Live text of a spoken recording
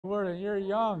Word, and you're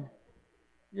young.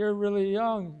 You're really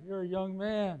young. You're a young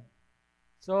man.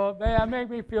 So that makes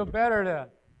me feel better then.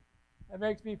 That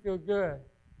makes me feel good.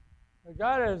 But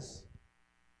God is,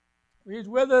 He's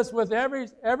with us with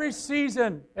every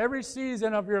season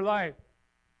of your life.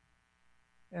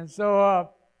 And so,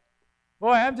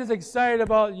 boy, I'm just excited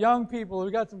about young people.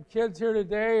 We got some kids here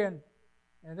today, and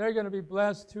they're going to be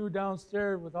blessed too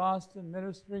downstairs with Austin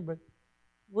ministering. But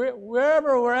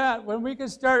wherever we're at, when we can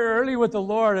start early with the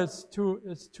Lord, it's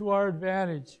to our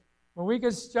advantage. When we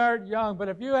can start young. But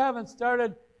if you haven't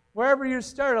started, wherever you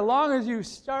start, as long as you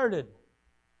started,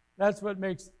 that's what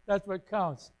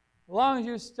counts. As long as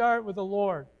you start with the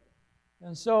Lord.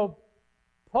 And so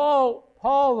Paul,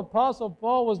 the Apostle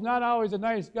Paul, was not always a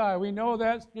nice guy. We know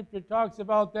that. Scripture talks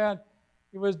about that.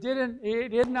 He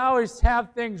didn't always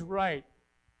have things right.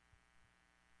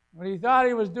 When he thought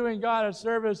he was doing God a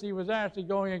service, he was actually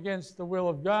going against the will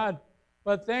of God.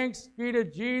 But thanks be to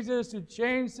Jesus who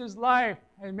changed his life.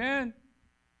 Amen.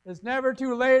 It's never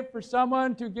too late for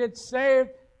someone to get saved.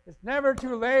 It's never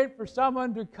too late for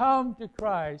someone to come to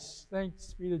Christ.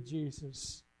 Thanks be to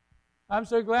Jesus. I'm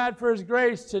so glad for his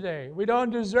grace today. We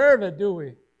don't deserve it, do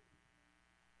we?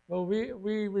 But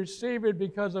we receive it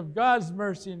because of God's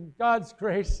mercy and God's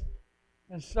grace.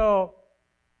 And so,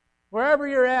 wherever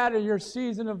you're at in your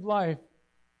season of life,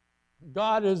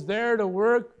 God is there to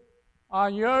work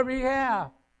on your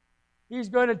behalf. He's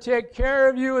going to take care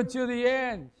of you until the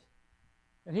end.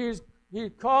 And He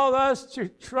called us to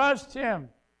trust Him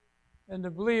and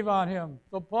to believe on Him.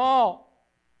 So Paul,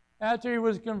 after he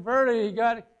was converted,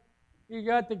 he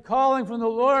got the calling from the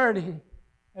Lord. And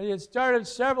he had started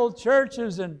several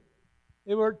churches, and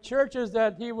they were churches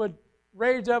that he would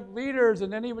raise up leaders,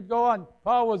 and then he would go on.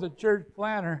 Paul was a church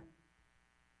planner.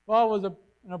 Paul was an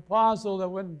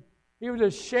apostle he was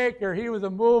a shaker, he was a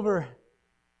mover.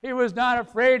 He was not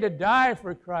afraid to die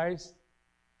for Christ.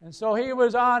 And so he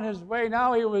was on his way.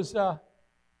 Now he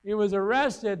was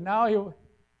arrested. Now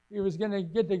he was going to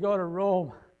get to go to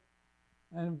Rome.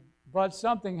 But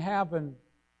something happened.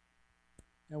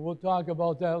 And we'll talk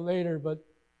about that later. But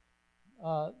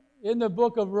in the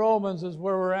book of Romans is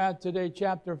where we're at today,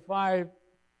 chapter 5.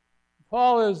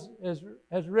 Paul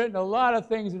has written a lot of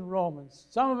things in Romans.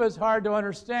 Some of it's hard to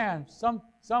understand.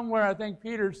 Somewhere I think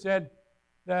Peter said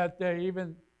that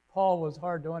even Paul was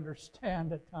hard to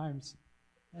understand at times.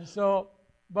 And so,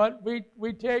 but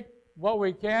we take what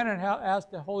we can and ask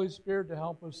the Holy Spirit to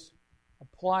help us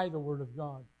apply the Word of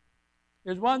God.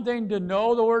 There's one thing to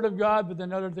know the Word of God, but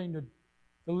another thing to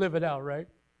live it out, right?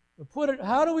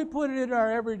 How do we put it in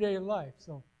our everyday life?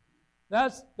 So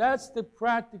that's the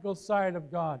practical side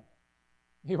of God.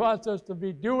 He wants us to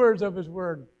be doers of His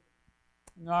Word,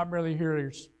 not merely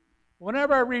hearers.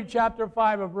 Whenever I read chapter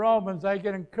 5 of Romans, I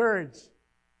get encouraged.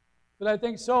 But I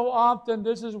think so often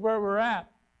this is where we're at.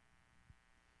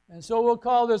 And so we'll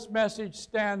call this message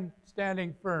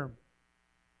Standing Firm.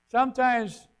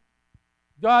 Sometimes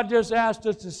God just asks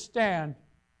us to stand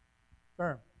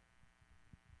firm.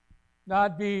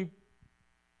 Not be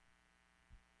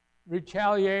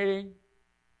retaliating,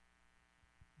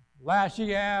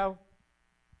 lashing out,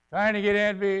 trying to get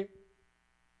envy,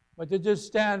 but to just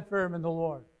stand firm in the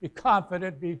Lord. Be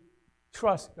confident,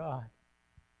 trust God.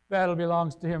 Battle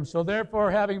belongs to Him. So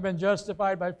therefore, having been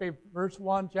justified by faith, verse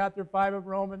 1, chapter 5 of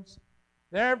Romans,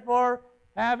 therefore,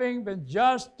 having been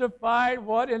justified,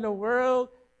 what in the world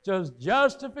does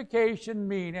justification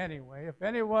mean anyway? If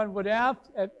anyone would have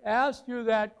asked you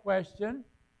that question,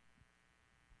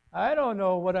 I don't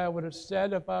know what I would have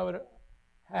said if I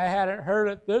hadn't heard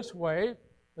it this way.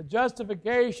 But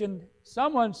justification,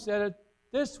 someone said it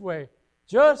this way,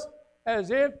 just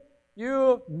as if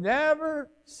you've never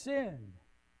sinned.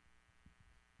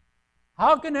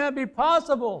 How can that be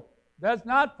possible? That's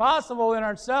not possible in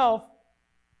ourselves.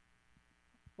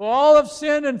 For all have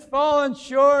sinned and fallen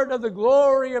short of the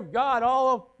glory of God.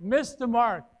 All have missed the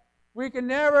mark. We can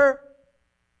never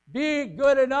be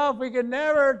good enough. We can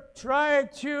never try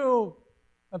to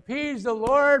appease the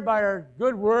Lord by our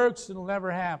good works. It'll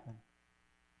never happen.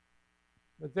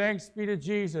 But thanks be to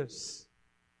Jesus,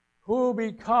 who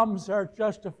becomes our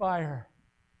justifier.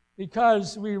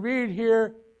 Because we read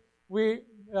here, we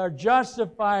are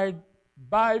justified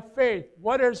by faith.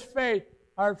 What is faith?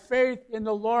 Our faith in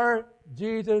the Lord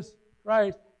Jesus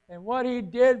Christ. And what He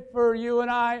did for you and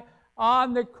I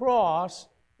on the cross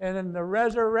and in the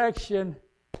resurrection,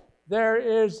 there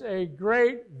is a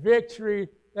great victory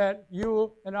that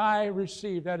you and I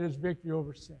receive. That is victory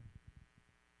over sin.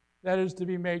 That is to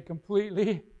be made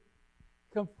completely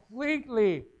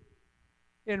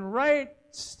in right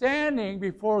standing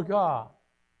before God.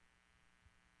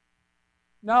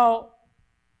 Now,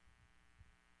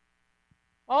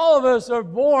 all of us are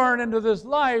born into this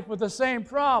life with the same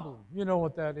problem. You know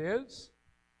what that is.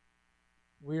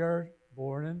 We are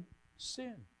born in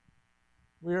sin.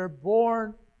 We are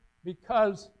born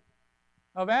because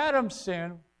of Adam's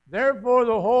sin. Therefore,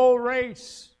 the whole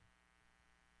race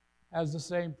has the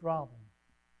same problem.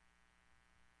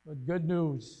 But good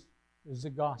news is the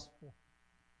gospel.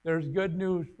 There's good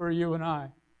news for you and I.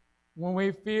 When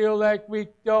we feel like we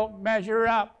don't measure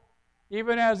up,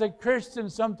 even as a Christian,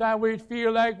 sometimes we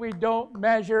feel like we don't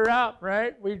measure up,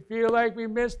 right? We feel like we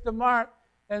missed the mark.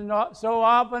 And so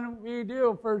often we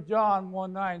do. 1 John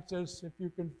 1:9 says, if you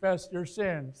confess your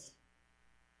sins,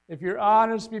 if you're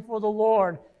honest before the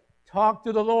Lord, talk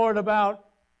to the Lord about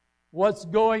what's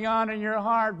going on in your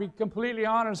heart. Be completely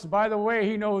honest. By the way,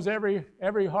 He knows every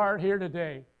heart here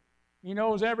today. He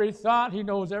knows every thought. He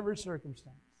knows every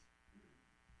circumstance.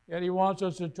 Yet He wants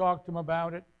us to talk to Him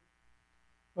about it.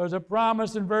 There's a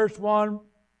promise in verse 1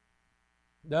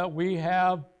 that we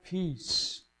have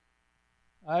peace.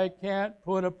 I can't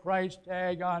put a price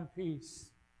tag on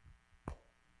peace.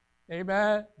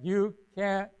 Amen? You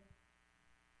can't.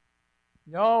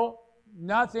 No,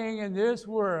 nothing in this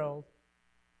world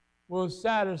will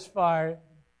satisfy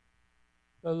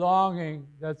the longing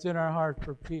that's in our heart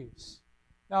for peace.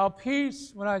 Now,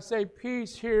 peace, when I say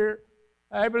peace here,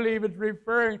 I believe it's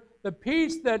referring to the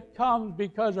peace that comes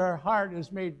because our heart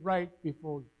is made right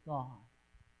before God.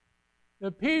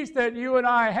 The peace that you and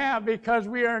I have because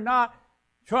we are not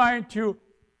trying to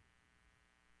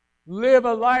live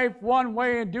a life one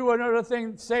way and do another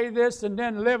thing, say this and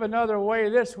then live another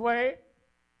way this way.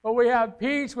 But we have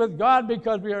peace with God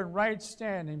because we are in right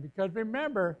standing. Because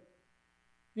remember,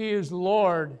 He is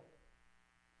Lord.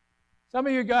 Some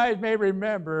of you guys may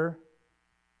remember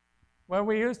when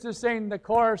we used to sing the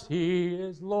chorus, He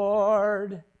is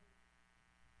Lord.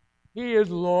 He is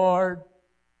Lord.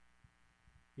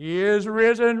 He is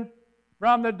risen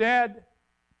from the dead.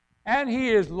 And He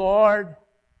is Lord.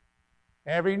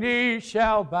 Every knee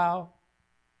shall bow.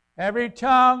 Every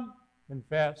tongue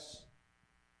confess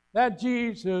that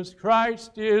Jesus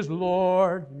Christ is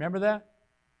Lord. Remember that?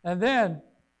 And then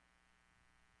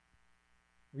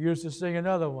we used to sing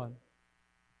another one.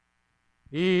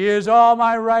 He is all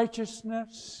my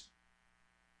righteousness.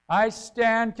 I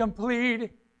stand complete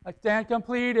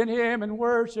in Him and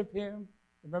worship Him.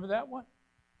 Remember that one?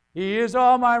 He is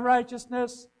all my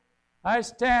righteousness. I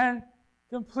stand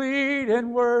complete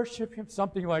and worship Him.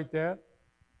 Something like that.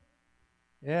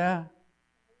 Yeah.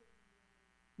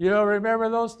 You don't remember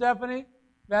those, Stephanie?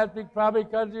 That's probably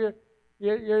because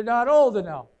you're not old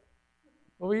enough.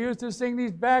 But we used to sing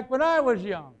these back when I was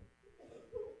young.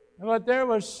 But there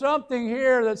was something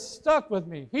here that stuck with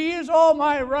me. He is all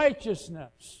my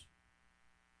righteousness.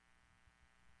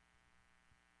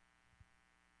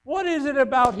 What is it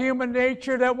about human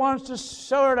nature that wants to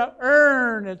sort of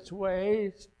earn its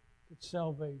way to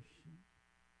salvation?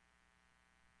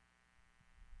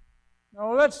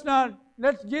 No, let's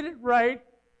get it right.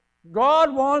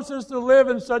 God wants us to live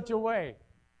in such a way.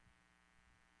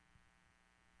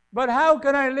 But how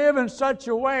can I live in such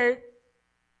a way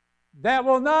that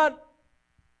will not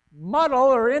muddle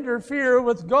or interfere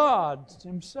with God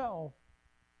Himself?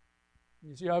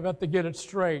 You see, I've got to get it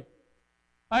straight.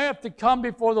 I have to come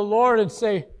before the Lord and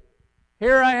say,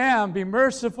 here I am, be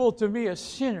merciful to me, a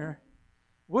sinner.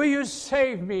 Will you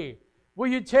save me? Will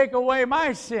you take away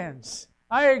my sins?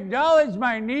 I acknowledge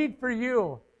my need for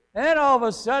you. And then all of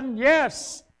a sudden,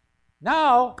 yes,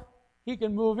 now He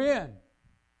can move in.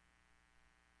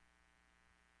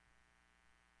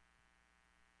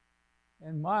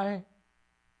 And my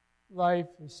life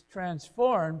is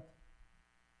transformed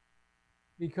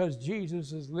because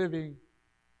Jesus is living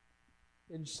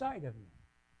inside of me.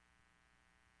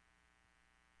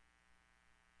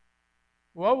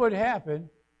 What would happen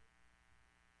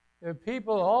if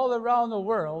people all around the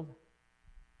world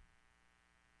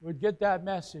would get that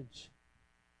message?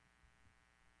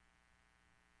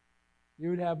 You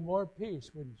would have more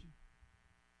peace, wouldn't you?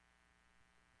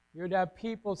 You would have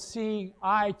people seeing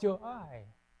eye to eye.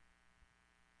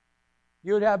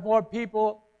 You would have more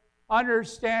people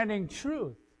understanding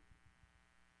truth.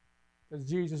 Because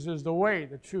Jesus is the way,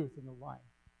 the truth, and the life.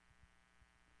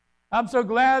 I'm so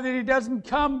glad that He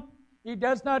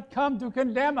does not come to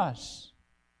condemn us.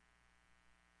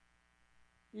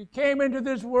 He came into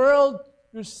this world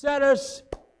to set us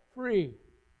free.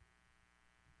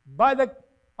 By the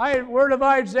word of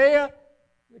Isaiah,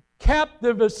 the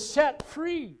captive is set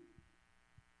free.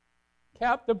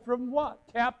 Captive from what?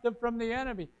 Captive from the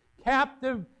enemy.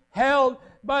 Captive, held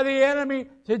by the enemy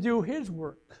to do his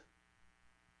work.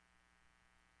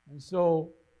 And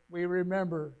so we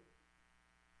remember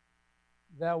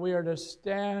that we are to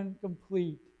stand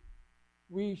complete.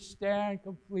 We stand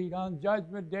complete. On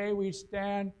Judgment Day, we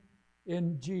stand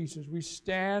in Jesus.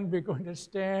 We're going to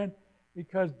stand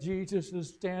because Jesus is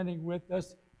standing with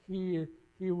us. He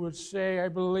would say, I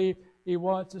believe, he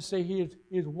wants to say he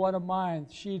is one of mine.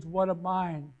 She's one of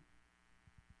mine.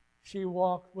 She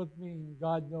walked with me, and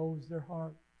God knows their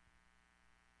heart.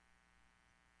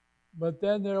 But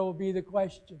then there will be the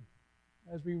question,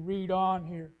 as we read on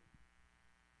here.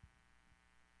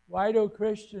 Why do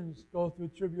Christians go through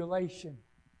tribulation?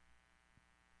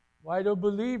 Why do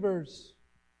believers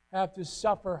have to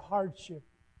suffer hardship?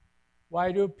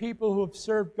 Why do people who have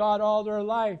served God all their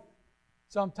life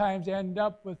sometimes end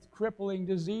up with crippling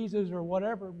diseases or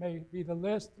whatever may be the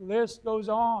list? The list goes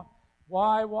on.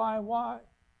 Why?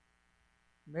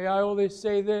 May I only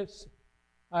say this?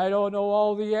 I don't know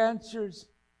all the answers,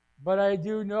 but I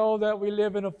do know that we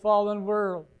live in a fallen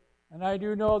world. And I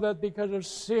do know that because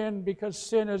sin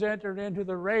has entered into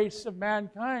the race of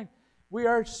mankind, we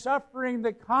are suffering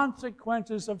the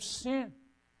consequences of sin.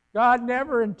 God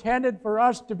never intended for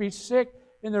us to be sick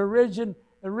in the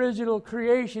original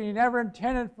creation. He never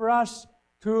intended for us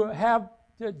to have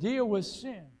to deal with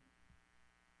sin.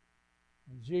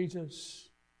 And Jesus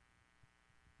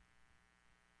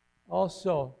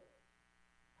also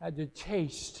had to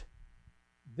taste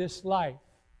this life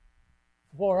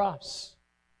for us.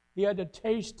 He had to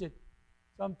taste it.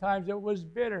 Sometimes it was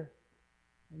bitter.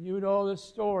 And you know the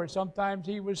story. Sometimes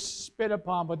he was spit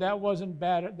upon, but that wasn't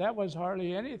bad. That was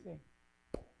hardly anything.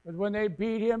 But when they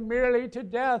beat him nearly to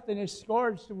death and he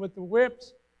scourged him with the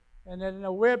whips, and then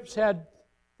the whips had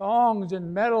thongs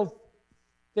and metal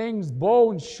things,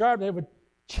 bones sharp, they would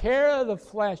tear the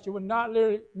flesh. It would not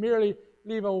merely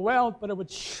leave a welt, but it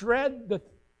would shred the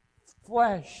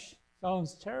flesh.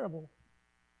 Sounds terrible.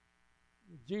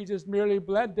 Jesus merely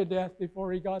bled to death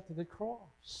before he got to the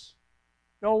cross.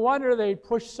 No wonder they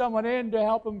pushed someone in to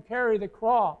help him carry the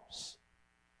cross.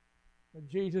 But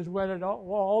Jesus went it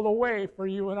all the way for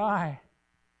you and I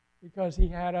because he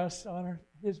had us on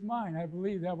his mind. I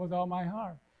believe that with all my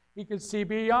heart. He could see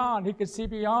beyond. He could see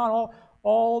beyond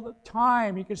all the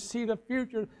time. He could see the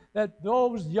future, that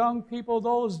those young people,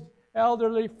 those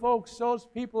elderly folks, those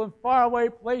people in faraway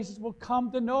places will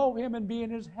come to know him and be in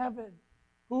his heaven,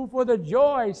 who for the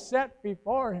joy set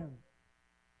before him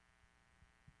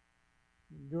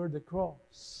endured the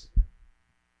cross.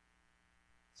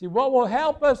 See, what will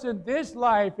help us in this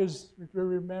life is to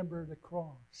remember the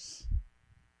cross.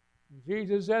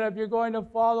 Jesus said, if you're going to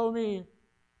follow me,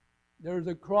 there's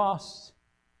a cross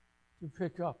to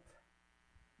pick up.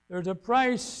 There's a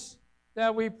price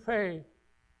that we pay.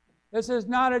 This is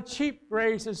not a cheap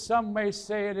grace, as some may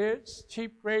say it is.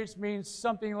 Cheap grace means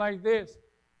something like this.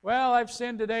 Well, I've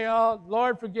sinned today. Oh,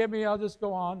 Lord, forgive me. I'll just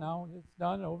go on now. It's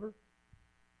done, over.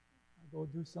 I'll go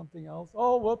do something else.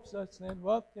 Oh, whoops, I sinned.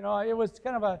 Well, it was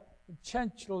kind of a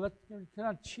intentional. That kind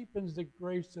of cheapens the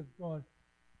grace of God.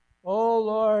 Oh,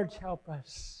 Lord, help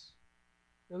us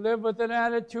to live with an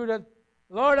attitude of,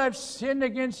 Lord, I've sinned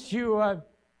against you.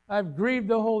 I've grieved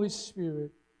the Holy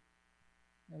Spirit.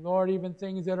 And Lord, even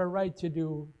things that are right to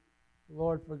do,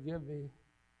 Lord, forgive me.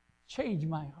 Change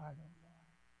my heart, oh Lord.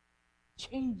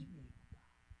 Change me, oh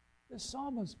God. The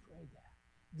psalmist prayed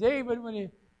that. David, when he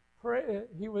prayed,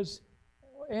 he was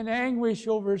in anguish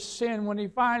over sin when he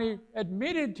finally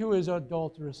admitted to his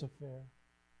adulterous affair.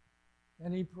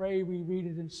 And he prayed, we read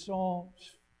it in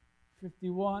Psalms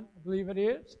 51, I believe it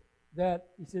is, that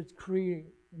he says, create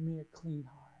in me a clean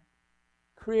heart.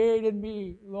 Create in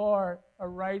me, Lord, a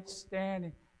right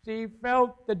standing. See, he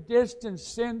felt the distance.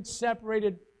 Sin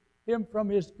separated him from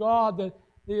his God.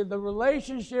 The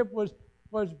relationship was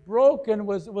broken,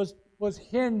 was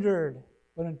hindered.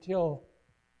 But until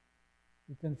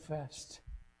he confessed,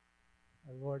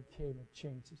 the Lord came and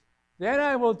changed us. Then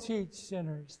I will teach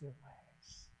sinners their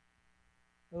ways.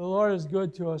 The Lord is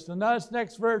good to us. And this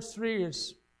next verse 3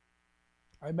 is,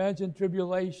 I mentioned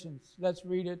tribulations. Let's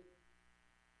read it.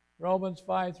 Romans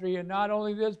 5:3, and not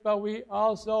only this, but we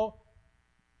also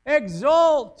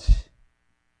exult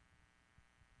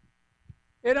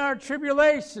in our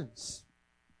tribulations.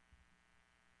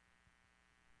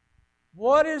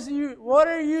 What do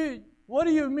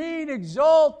you mean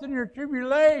exult in your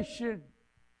tribulation?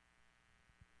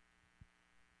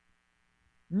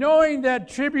 Knowing that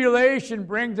tribulation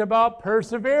brings about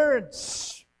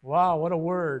perseverance. Wow, what a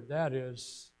word that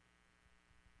is.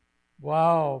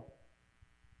 Wow.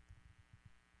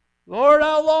 Lord,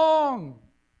 how long?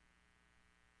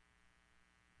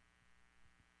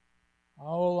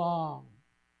 How long?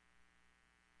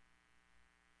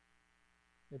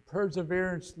 The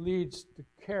perseverance leads to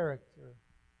character,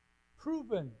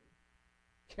 proven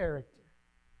character.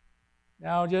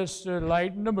 Now, just to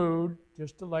lighten the mood,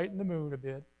 a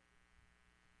bit.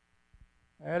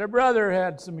 I had a brother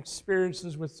had some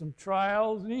experiences with some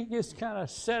trials, and he just kind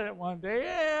of said it one day.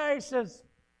 Yeah, he says,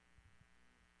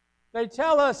 they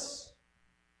tell us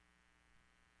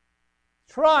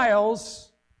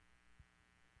trials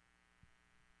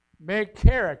make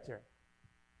character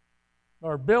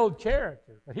or build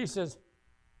character. But he says,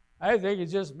 I think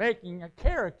it's just making a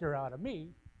character out of me.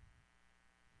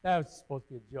 That was supposed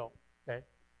to be a joke. Okay,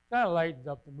 kind of lightens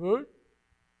up the mood.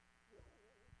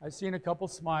 I've seen a couple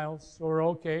smiles, so we're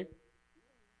okay.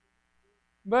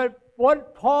 But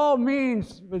what Paul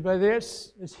means by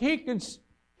this is he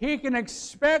can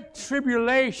expect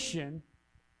tribulation.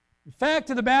 The fact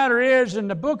of the matter is, in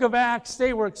the book of Acts,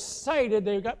 they were excited.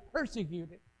 They got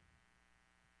persecuted.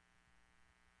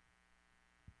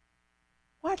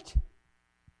 What?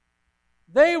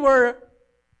 They were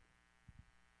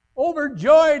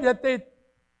overjoyed that they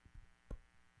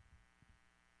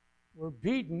were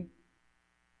beaten.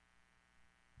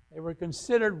 They were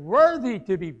considered worthy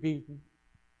to be beaten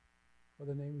for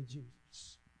the name of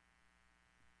Jesus.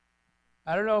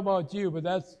 I don't know about you, but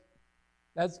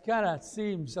that's kind of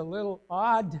seems a little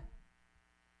odd.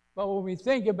 But when we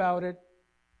think about it,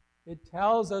 it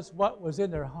tells us what was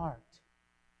in their heart.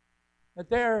 That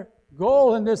their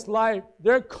goal in this life,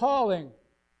 their calling,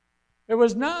 it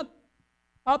was not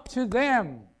up to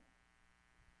them.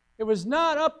 It was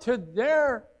not up to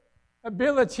their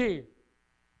ability.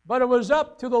 But it was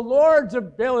up to the Lord's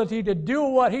ability to do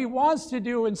what He wants to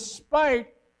do in spite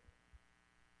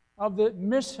of the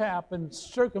mishap and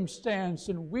circumstance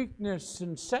and weakness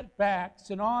and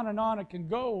setbacks and on it can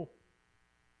go.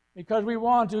 Because we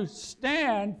want to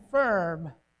stand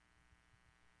firm,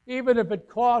 even if it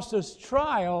costs us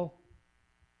trial,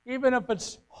 even if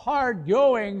it's hard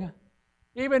going,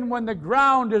 even when the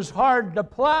ground is hard to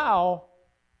plow,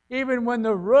 even when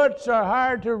the roots are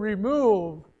hard to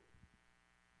remove.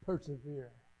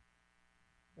 Persevere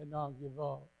and not give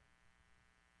up.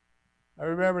 I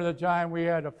remember the time we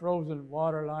had a frozen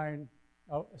water line,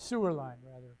 a sewer line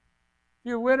rather, a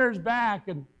few winters back,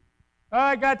 and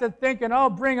I got to thinking,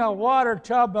 I'll bring a water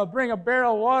tub, I'll bring a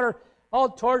barrel of water, I'll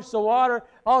torch the water,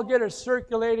 I'll get a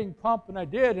circulating pump, and I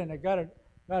did, and I got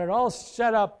it all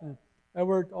set up, and I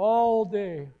worked all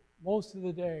day, most of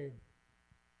the day.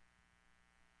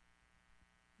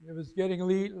 It was getting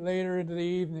later into the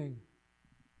evening.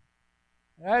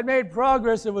 I had made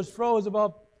progress. It was froze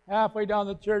about halfway down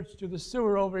the church to the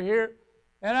sewer over here.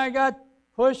 And I got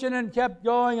pushing and kept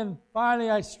going, and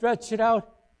finally I stretched it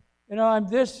out. You know, I'm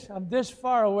this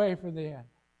far away from the end.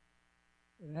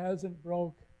 It hasn't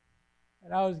broke.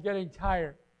 And I was getting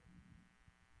tired.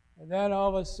 And then all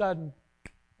of a sudden,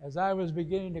 as I was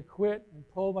beginning to quit and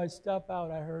pull my stuff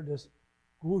out, I heard this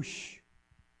whoosh.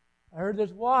 I heard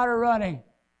this water running.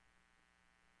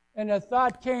 And a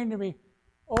thought came to me,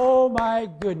 oh my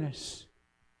goodness.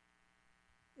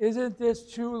 Isn't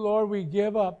this true, Lord? We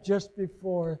give up just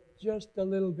a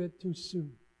little bit too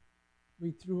soon.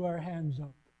 We threw our hands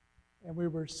up, and we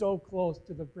were so close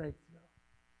to the breakthrough.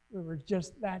 We were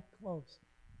just that close.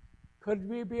 Could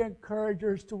we be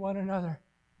encouragers to one another?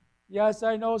 Yes,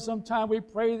 I know sometimes we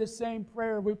pray the same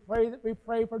prayer. We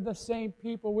pray for the same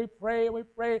people. We pray,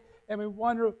 and we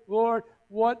wonder, Lord,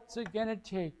 what's it going to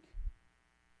take?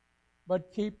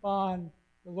 But keep on.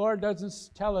 The Lord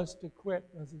doesn't tell us to quit,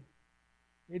 does He?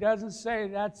 He doesn't say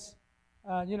that's,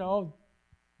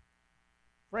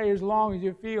 pray as long as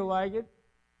you feel like it.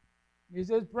 He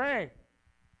says pray.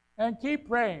 And keep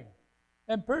praying.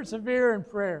 And persevere in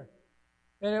prayer.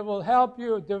 And it will help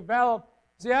you develop.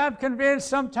 See, I'm convinced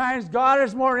sometimes God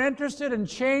is more interested in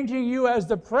changing you as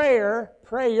the prayer,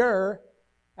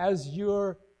 as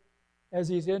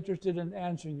He's interested in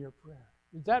answering your prayer.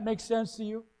 Does that make sense to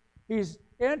you? He's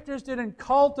interested in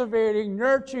cultivating,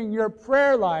 nurturing your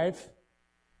prayer life,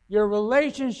 your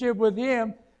relationship with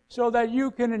Him, so that you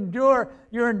can endure.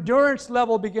 Your endurance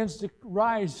level begins to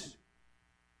rise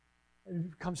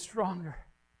and become stronger.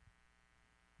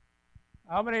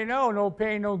 How many know no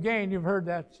pain, no gain? You've heard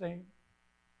that saying.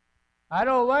 I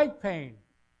don't like pain.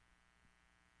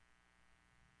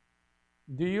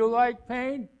 Do you like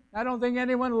pain? I don't think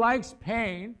anyone likes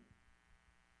pain.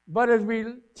 But as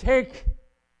we take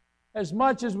as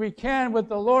much as we can with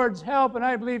the Lord's help, and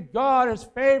I believe God is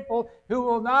faithful, who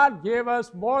will not give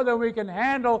us more than we can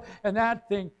handle. And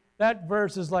that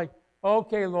verse is like,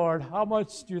 okay, Lord, how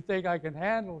much do you think I can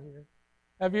handle here?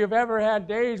 Have you ever had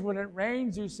days when it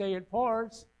rains, you say it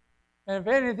pours? And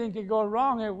if anything can go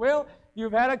wrong, it will.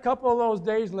 You've had a couple of those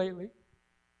days lately.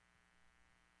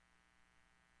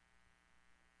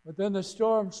 But then the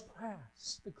storms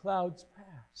pass, the clouds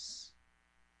pass.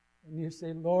 And you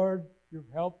say, Lord, you've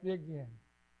helped me again.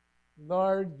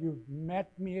 Lord, you've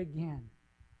met me again.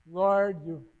 Lord,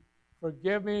 you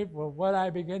forgive me for what I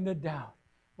begin to doubt.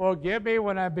 Forgive me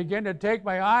when I begin to take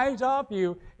my eyes off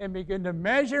you and begin to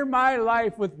measure my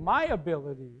life with my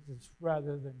abilities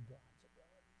rather than God's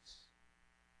abilities.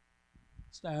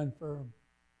 Stand firm.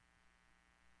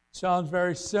 Sounds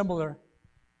very similar.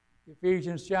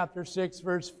 Ephesians chapter 6,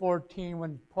 verse 14,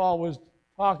 when Paul was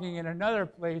talking in another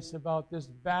place about this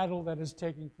battle that is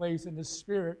taking place in the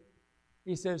Spirit,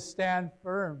 he says, stand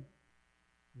firm.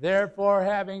 Therefore,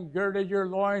 having girded your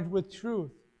loins with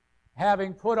truth,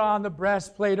 having put on the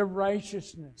breastplate of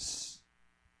righteousness.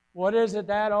 What is it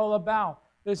that all about?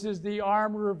 This is the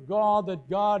armor of God that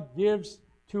God gives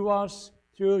to us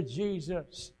through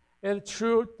Jesus. And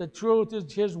the truth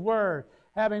is His Word.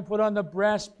 Having put on the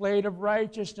breastplate of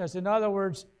righteousness. In other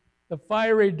words, the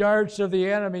fiery darts of the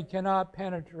enemy cannot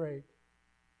penetrate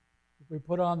if we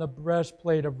put on the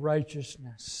breastplate of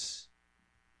righteousness.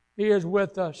 He is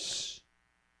with us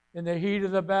in the heat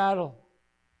of the battle.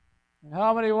 And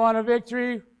how many want a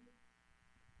victory?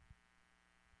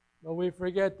 But we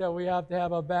forget that we have to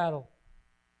have a battle.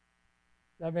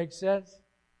 Does that make sense?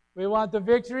 We want the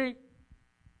victory,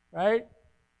 right?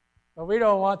 But we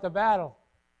don't want the battle.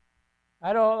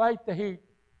 I don't like the heat.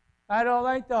 I don't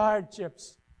like the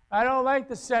hardships. I don't like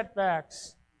the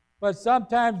setbacks. But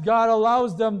sometimes God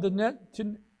allows them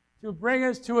to bring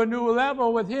us to a new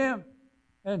level with Him.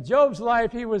 In Job's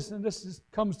life,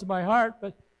 comes to my heart,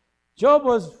 but Job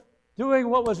was doing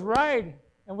what was right.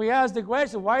 And we ask the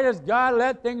question, why does God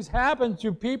let things happen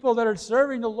to people that are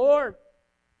serving the Lord?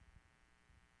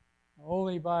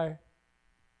 Only by, in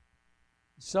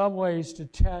some ways, to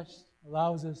test,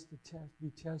 allows us to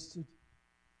be tested.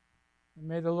 And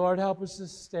may the Lord help us to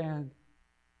stand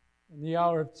in the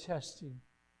hour of testing.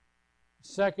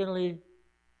 Secondly,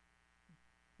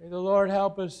 may the Lord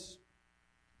help us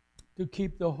to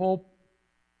keep the hope,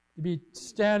 to be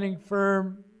standing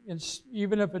firm,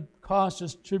 even if it costs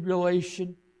us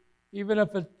tribulation, even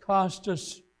if it costs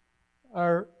us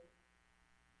our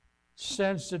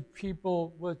sense that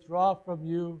people withdraw from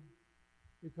you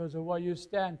because of what you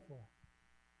stand for.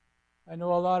 I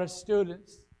know a lot of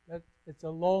students that it's a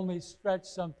lonely stretch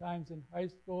sometimes in high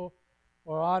school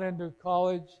or on into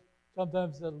college.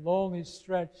 Sometimes it's a lonely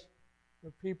stretch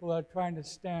where people are trying to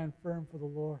stand firm for the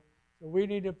Lord. So we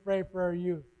need to pray for our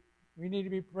youth. We need to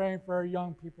be praying for our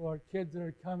young people, our kids that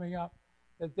are coming up,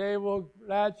 that they will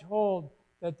latch hold,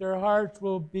 that their hearts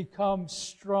will become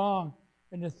strong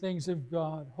in the things of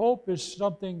God. Hope is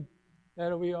something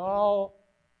that we all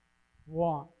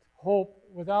want. Hope.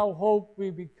 Without hope, we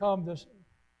become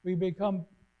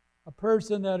a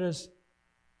person that is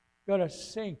going to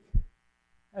sink.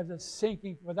 As a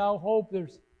sinking. Without hope,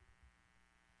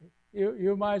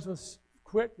 you might as well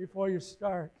quit before you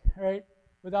start, right?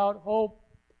 Without hope,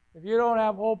 if you don't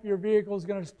have hope, your vehicle is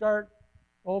going to start.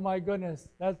 Oh my goodness,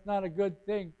 that's not a good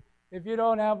thing. If you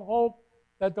don't have hope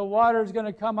that the water is going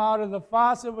to come out of the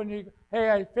faucet when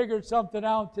I figured something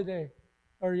out today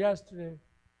or yesterday.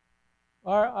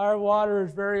 Our water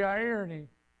is very irony.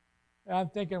 And I'm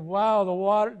thinking, wow,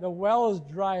 the well is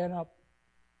drying up.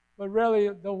 But really,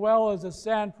 the well is a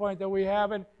sand point that we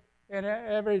haven't, in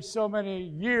every so many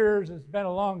years, it's been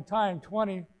a long time,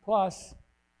 20 plus,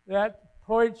 that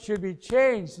point should be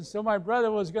changed. And so my brother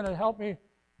was going to help me,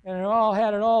 and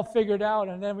had it all figured out,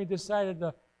 and then we decided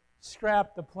to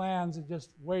scrap the plans and just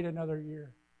wait another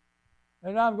year.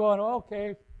 And I'm going,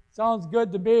 okay, sounds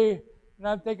good to me. And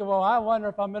I'm thinking, well, I wonder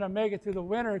if I'm going to make it through the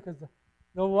winter because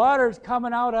the water's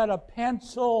coming out at a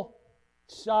pencil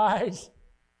size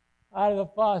out of the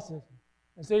faucet.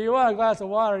 And so you want a glass of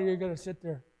water, you're going to sit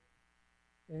there.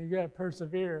 And you got to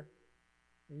persevere.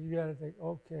 And you got to think,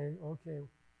 okay.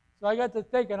 So I got to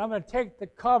thinking, I'm going to take the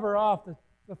cover off the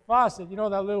faucet. You know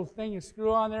that little thing you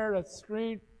screw on there, that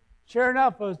screen? Sure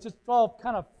enough, it was just all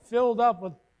kind of filled up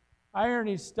with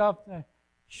irony stuff. And I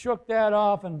shook that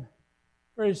off, and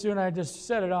pretty soon I just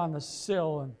set it on the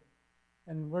sill,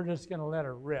 and we're just going to let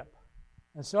it rip.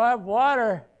 And so I have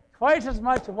water, twice as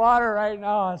much water right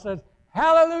now. I said,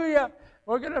 hallelujah,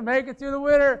 we're going to make it through the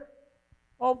winter.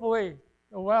 Hopefully,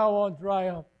 the well won't dry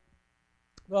up.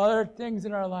 Well, there are things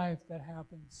in our life that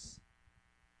happens.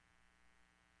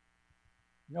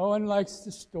 No one likes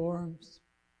the storms.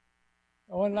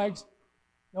 No one likes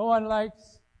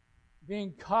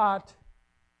being caught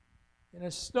in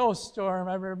a snowstorm.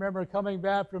 I remember coming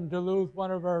back from Duluth, one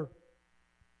of our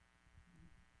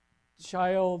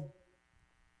I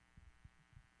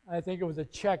think it was a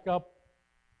checkup.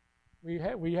 We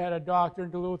had a doctor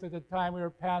in Duluth at the time. We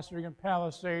were pastoring in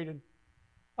Palisade, and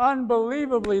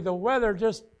unbelievably, the weather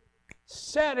just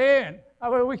set in. I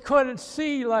mean, we couldn't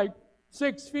see like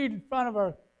 6 feet in front of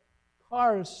our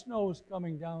car. The snow was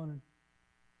coming down. And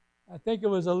I think it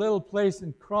was a little place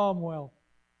in Cromwell.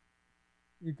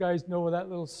 You guys know where that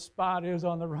little spot is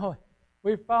on the road.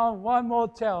 We found one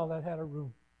motel that had a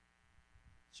room.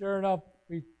 Sure enough,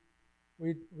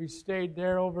 we stayed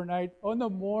there overnight. In the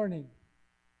morning,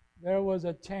 there was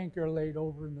a tanker laid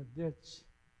over in the ditch.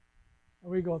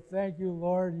 And we go, thank you,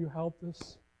 Lord, you helped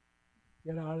us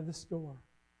get out of the storm.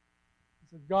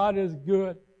 So God is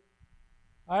good.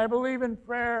 I believe in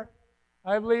prayer.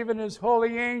 I believe in His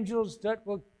holy angels that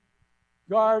will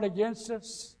guard against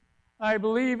us. I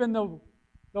believe in the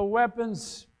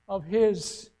weapons of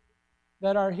His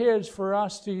that are His for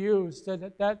us to use.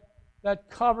 That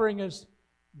covering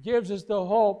gives us the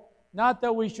hope, not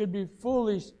that we should be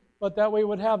foolish, but that we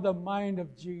would have the mind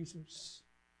of Jesus.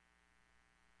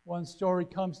 One story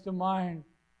comes to mind.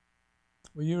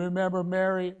 Well, you remember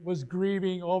Mary was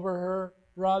grieving over her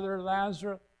brother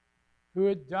Lazarus, who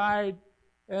had died,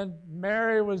 and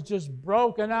Mary was just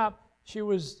broken up. She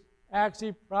was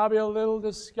actually probably a little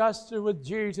disgusted with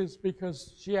Jesus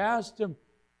because she asked Him,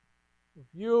 if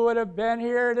you would have been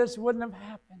here, this wouldn't have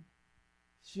happened.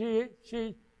 She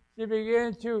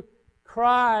began to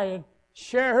cry and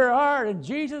share her heart, and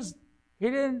Jesus, He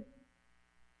didn't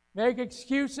make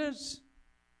excuses.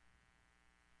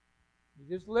 He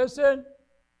just listened.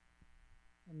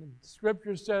 And the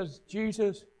Scripture says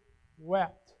Jesus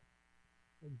wept.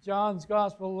 In John's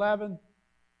Gospel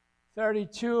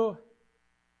 11:32,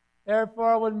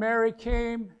 therefore when Mary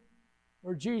came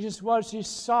where Jesus was, she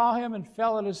saw Him and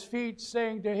fell at His feet,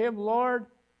 saying to Him, Lord,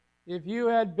 if you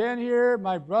had been here,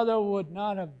 my brother would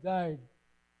not have died.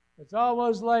 It's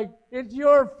almost like, it's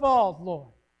your fault,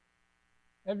 Lord.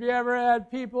 Have you ever had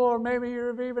people, or maybe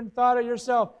you've even thought of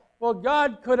yourself, well,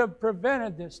 God could have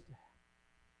prevented this.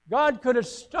 God could have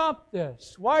stopped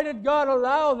this. Why did God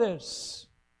allow this?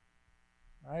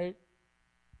 Right?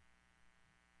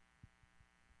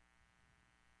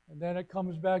 And then it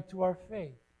comes back to our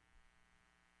faith.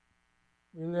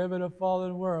 We live in a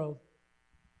fallen world.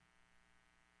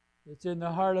 It's in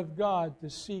the heart of God to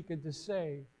seek and to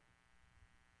save.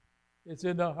 It's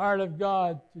in the heart of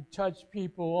God to touch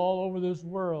people all over this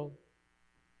world.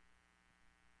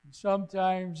 And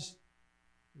sometimes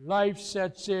life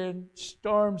sets in,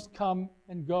 storms come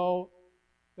and go.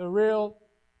 The real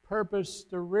purpose,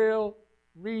 the real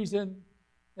reason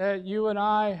that you and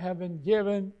I have been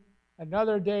given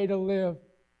another day to live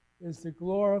is to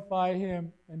glorify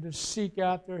Him and to seek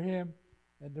after Him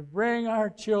and to bring our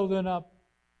children up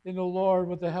in the Lord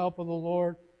with the help of the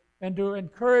Lord and to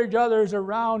encourage others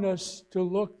around us to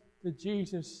look to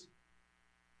Jesus.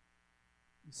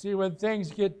 You see, when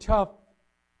things get tough,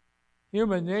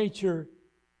 human nature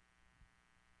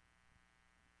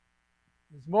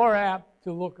is more apt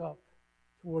to look up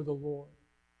toward the Lord.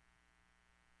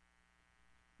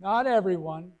 Not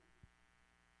everyone,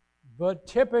 but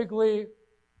typically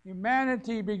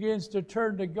humanity begins to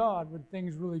turn to God when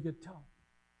things really get tough.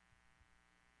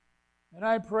 And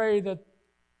I pray that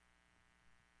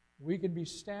we can be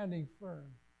standing firm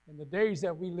in the days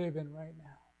that we live in right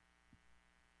now.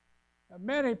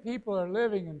 Many people are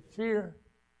living in fear.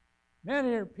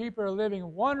 Many people are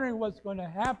living wondering what's going to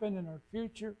happen in our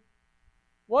future.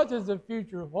 What does the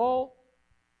future hold?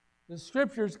 The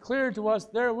Scripture is clear to us.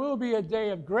 There will be a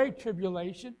day of great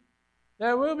tribulation.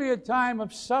 There will be a time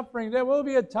of suffering. There will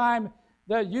be a time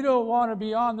that you don't want to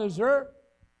be on this earth.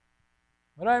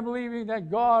 But I'm believing that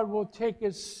God will take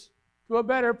us to a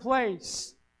better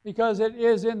place because it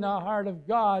is in the heart of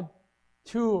God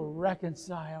to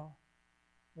reconcile.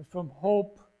 But from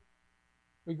hope,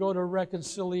 we go to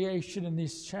reconciliation in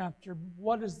this chapter.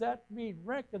 What does that mean?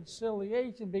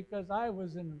 Reconciliation, because I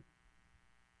was in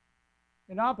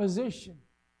opposition.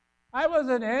 I was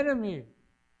an enemy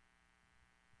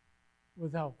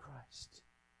without Christ.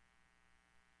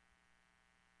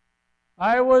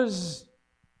 I was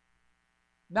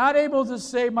not able to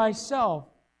save myself,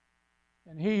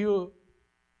 and He who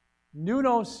knew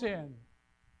no sin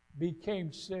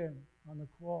became sin on the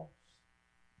cross.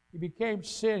 He became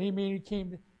sin.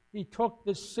 He took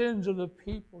the sins of the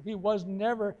people. He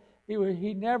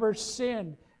never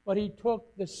sinned, but He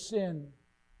took the sin.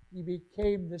 He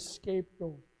became the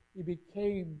scapegoat. He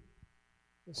became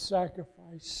the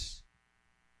sacrifice.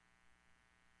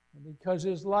 And because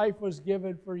His life was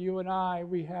given for you and I,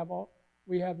 we have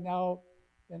now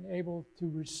been able to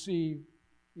receive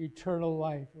eternal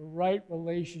life, a right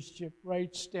relationship,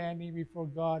 right standing before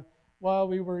God while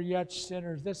we were yet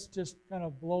sinners. This just kind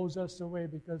of blows us away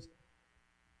because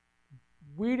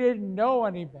we didn't know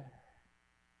any better.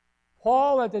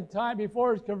 Paul, at the time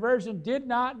before his conversion, did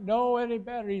not know any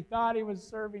better. He thought he was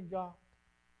serving God.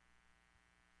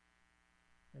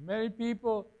 And many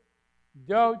people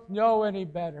don't know any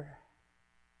better.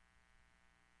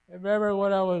 I remember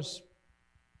when I was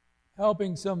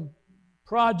helping some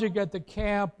project at the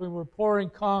camp, we were pouring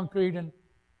concrete, and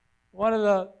one of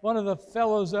the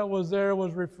fellows that was there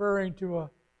was referring to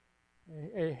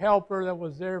a helper that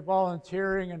was there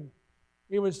volunteering, and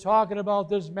he was talking about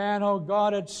this man, how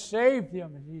God had saved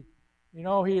him, and he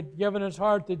had given his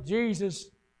heart to Jesus.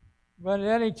 But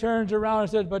then he turns around and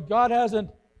said, "But God hasn't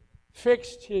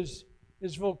fixed his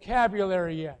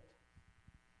vocabulary yet."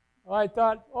 Well, I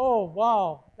thought, oh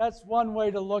wow, that's one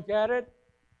way to look at it.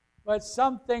 But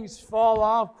some things fall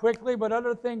off quickly, but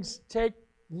other things take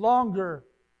longer.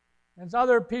 And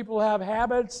other people have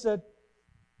habits that,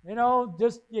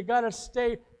 just you got to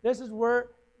stay. This is where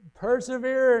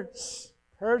perseverance.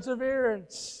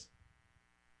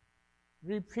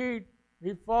 Repeat.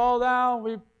 We fall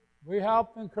down, we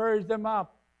help encourage them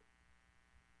up.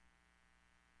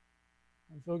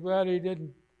 I'm so glad he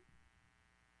didn't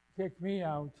kick me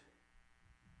out.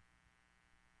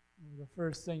 It was the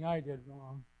first thing I did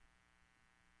wrong.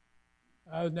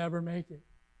 I would never make it.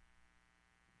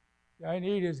 I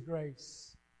need His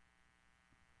grace.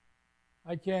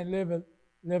 I can't live a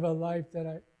life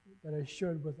that I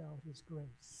should without His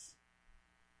grace.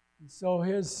 And so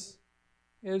His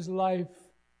life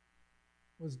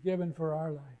was given for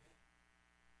our life.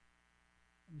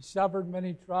 He suffered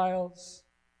many trials.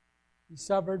 He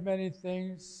suffered many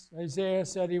things. Isaiah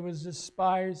said He was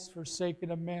despised,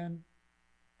 forsaken of men,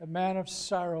 a man of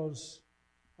sorrows,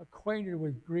 acquainted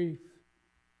with grief.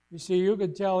 You see, you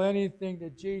can tell anything to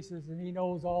Jesus, and He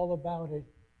knows all about it.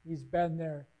 He's been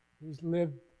there. He's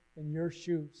lived in your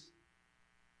shoes.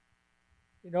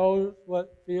 He knows what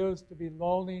it feels to be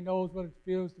lonely. He knows what it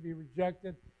feels to be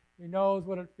rejected. He knows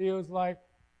what it feels like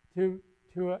to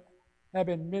have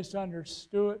been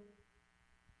misunderstood.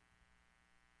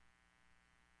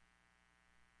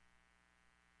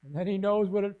 And then He knows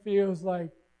what it feels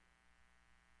like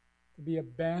to be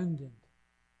abandoned.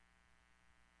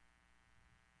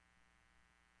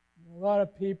 A lot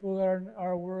of people that are in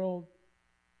our world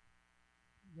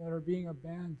that are being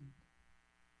abandoned.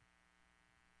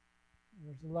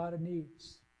 There's a lot of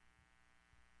needs.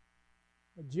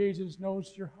 But Jesus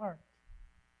knows your heart.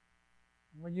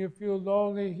 When you feel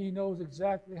lonely, He knows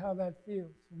exactly how that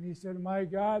feels. And He said, my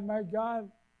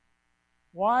God,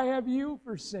 why have you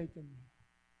forsaken me?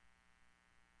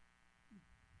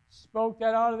 Spoke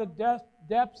that out of the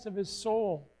depths of His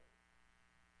soul.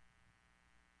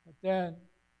 But then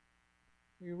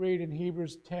we read in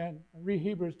Hebrews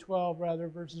 12,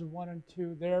 verses 1 and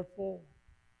 2, therefore,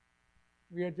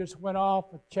 we had just went off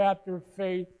a chapter of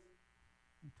faith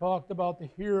and talked about the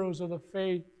heroes of the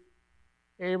faith,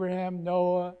 Abraham,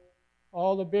 Noah,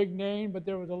 all the big names, but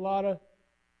there was a lot of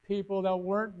people that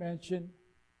weren't mentioned,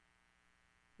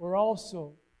 were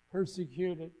also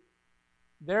persecuted.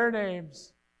 Their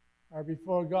names are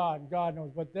before God. God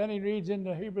knows. But then he reads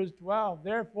into Hebrews 12,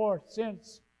 therefore,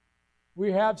 since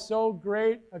we have so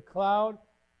great a cloud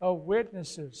of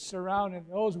witnesses surrounding.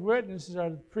 Those witnesses are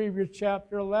the previous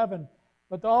chapter 11.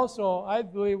 But also, I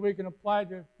believe we can apply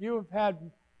to, if you have had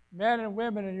men and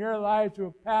women in your lives who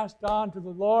have passed on to the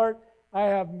Lord. I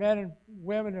have men and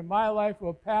women in my life who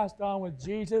have passed on with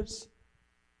Jesus.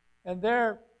 And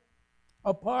they're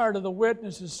a part of the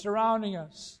witnesses surrounding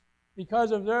us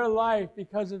because of their life,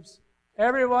 because of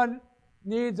everyone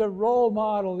needs a role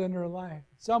model in their life.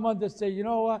 Someone to say, you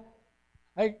know what?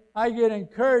 I get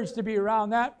encouraged to be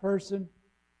around that person.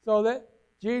 So that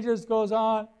Jesus goes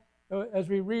on, as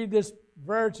we read this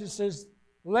verse, it says,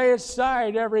 lay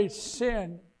aside every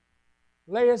sin.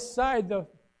 Lay aside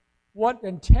what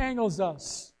entangles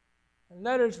us. And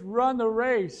let us run the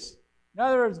race. In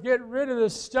other words, get rid of the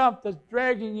stuff that's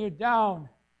dragging you down.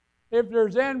 If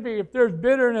there's envy, if there's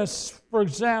bitterness, for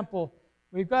example,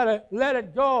 we've got to let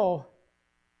it go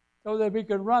so that we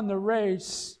can run the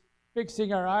race,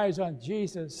 fixing our eyes on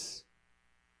Jesus,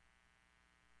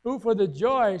 who for the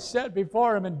joy set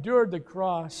before Him endured the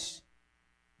cross,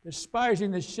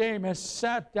 despising the shame, has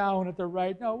sat down at the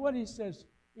right. Now, what he says,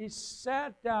 He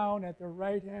sat down at the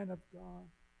right hand of God.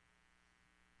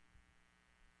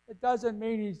 It doesn't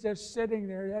mean He's just sitting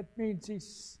there. That means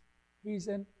He's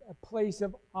in a place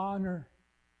of honor.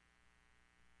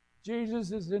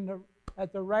 Jesus is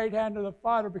at the right hand of the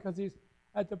Father because He's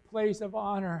at the place of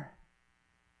honor.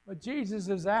 But Jesus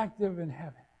is active in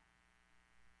heaven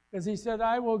because He said,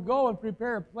 I will go and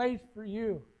prepare a place for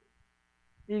you.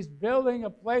 He's building a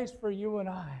place for you and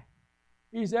I.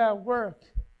 He's at work.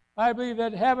 I believe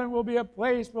that heaven will be a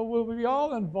place where we'll be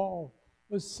all involved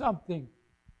with something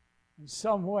in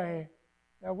some way,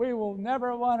 that we will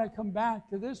never want to come back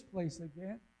to this place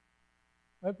again.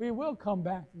 But we will come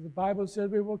back. The Bible says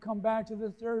we will come back to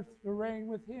this earth to reign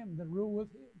with Him, to rule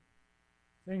with Him.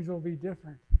 Things will be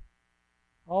different.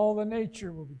 All the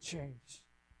nature will be changed.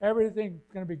 Everything's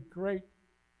going to be great.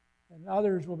 And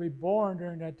others will be born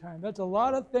during that time. That's a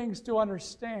lot of things to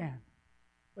understand.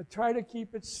 But try to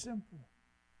keep it simple.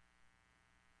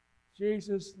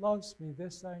 Jesus loves me,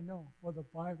 this I know, for the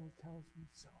Bible tells me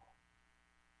so.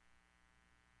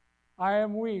 I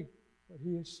am weak, but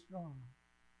He is strong.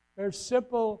 They're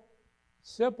simple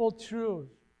truths.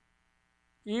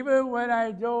 Even when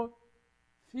I don't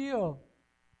feel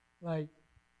like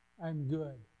I'm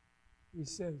good, He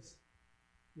says,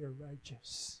 you're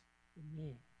righteous in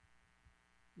me.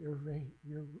 You're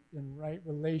in right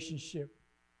relationship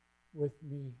with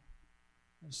me.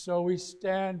 And so we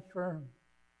stand firm.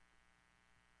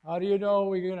 How do you know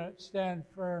we're going to stand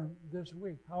firm this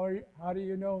week? How do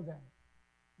you know that?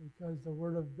 Because the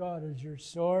Word of God is your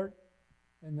sword,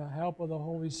 and the help of the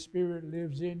Holy Spirit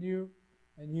lives in you,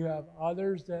 and you have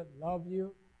others that love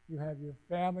you. You have your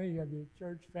family, you have your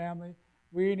church family.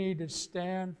 We need to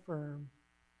stand firm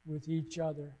with each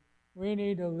other. We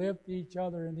need to lift each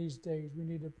other in these days. We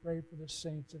need to pray for the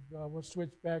saints of God. We'll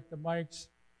switch back the mics.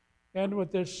 End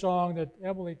with this song that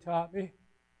Emily taught me.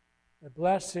 The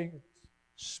blessing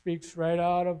speaks right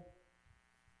out of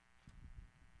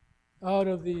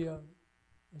the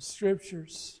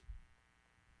Scriptures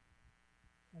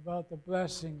about the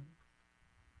blessing.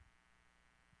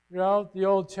 Throughout the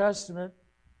Old Testament,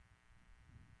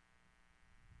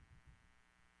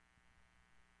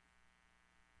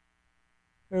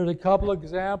 there's a couple of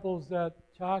examples that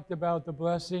talked about the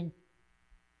blessing.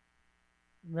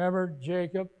 Remember,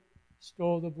 Jacob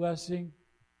stole the blessing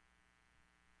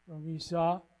from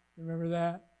Esau. Remember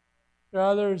that? There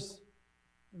are others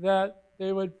that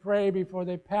they would pray before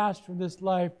they passed from this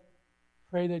life,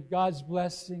 pray that God's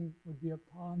blessing would be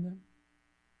upon them.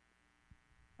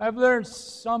 I've learned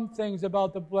some things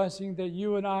about the blessing, that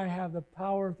you and I have the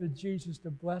power through Jesus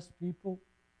to bless people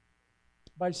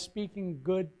by speaking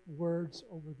good words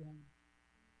over them.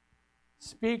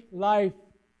 Speak life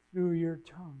through your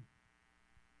tongue.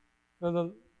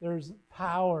 So there's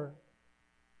power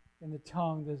in the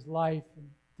tongue. There's life and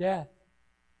death.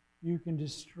 You can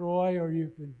destroy or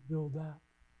you can build up.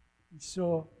 And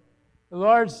so the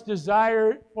Lord's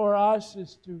desire for us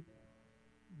is to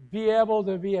be able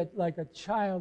to be like a child